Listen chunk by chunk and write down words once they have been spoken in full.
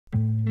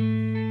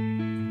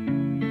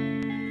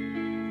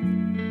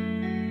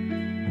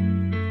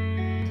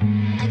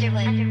They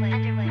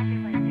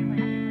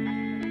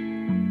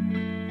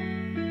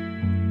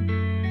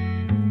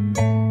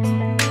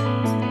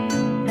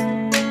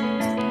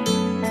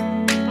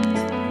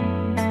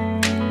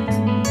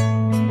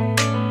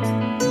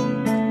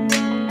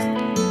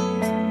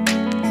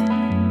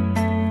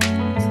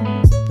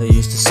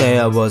used to say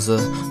I was a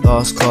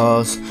lost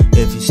cause.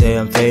 If you say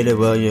I'm faded,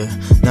 well you're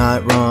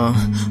not wrong.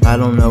 I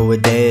don't know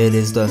what day it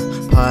is, the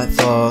pot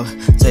fall.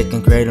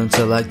 Taking kraton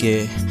till I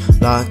get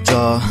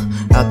lockjaw.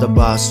 Out the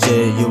box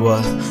shit, you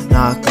a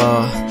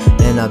knockoff.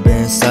 And I've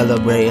been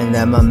celebrating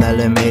that my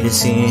melon made it.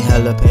 Seeing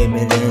hella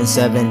pavement in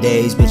 7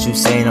 days. Bitch, you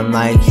saying I'm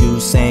like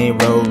Hussein.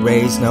 Road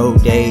race, no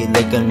day,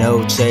 liquor,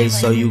 no chase.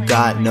 So you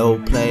got no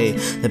play.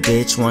 The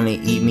bitch wanna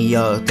eat me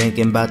up.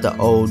 Thinking about the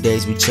old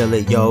days we chill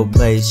at yo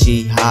place.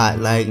 She hot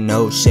like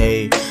no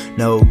shade.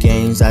 No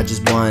games, I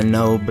just want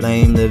no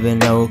blame.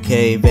 Living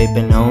okay,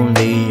 vaping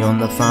only on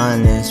the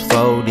finest.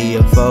 40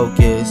 a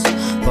focus,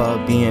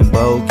 but being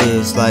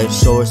bogus. Life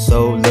short,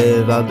 so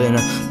live. I've been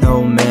a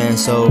no man,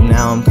 so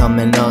now I'm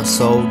coming up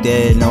so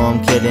dead. No,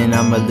 I'm kidding,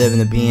 I'm reliving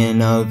the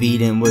being of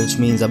Eden, which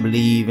means I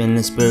believe in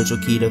the spiritual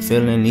key to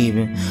feeling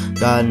even.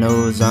 God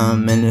knows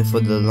I'm in it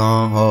for the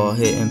long haul,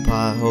 hitting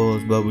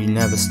potholes, but we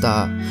never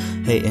stop.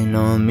 Hating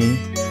on me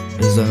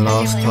is a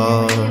lost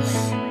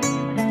cause.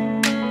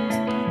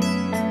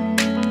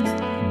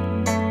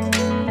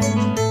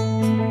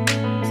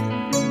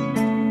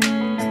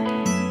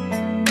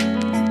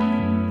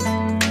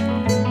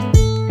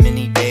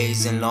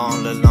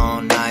 And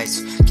long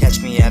nights.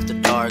 Catch me after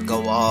dark,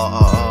 go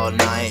all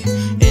night.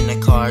 In the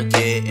car,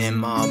 getting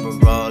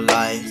Marlboro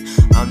light.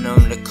 I'm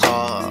known to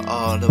call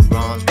all the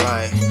wrongs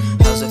right.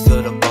 How's it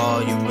feel to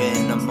ball? You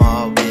in the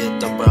mall with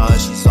the bra,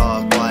 she's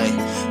all white.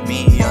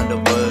 Me,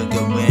 Underwood,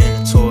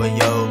 Goodwin,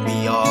 Toyo,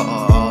 we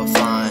all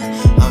fine.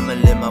 I'ma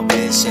live my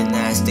wish and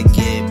that's to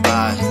get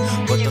by.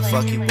 What the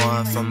fuck you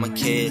want from a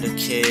kid?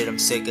 I'm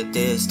sick of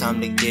this,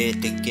 time to get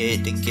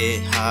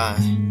high.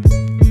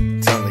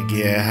 Time to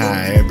get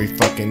high every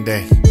fucking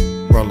day.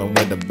 Rolling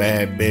with a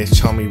bad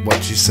bitch, homie,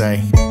 what you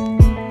say?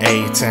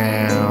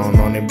 A-Town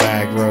on them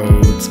back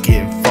roads,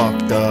 getting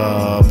fucked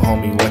up,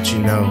 homie, what you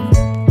know?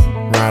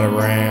 Ride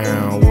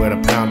around with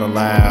a pound of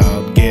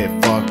loud, get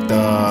fucked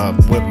up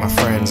with my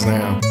friends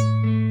now.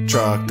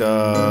 Trucked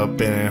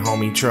up in a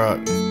homie truck,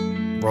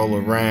 roll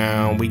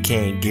around, we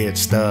can't get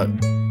stuck.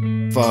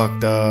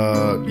 Fucked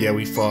up, yeah,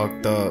 we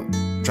fucked up.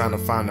 Trying to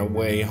find a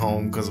way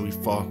home cause we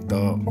fucked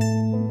up.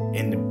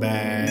 In the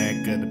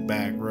back of the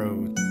back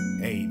roads.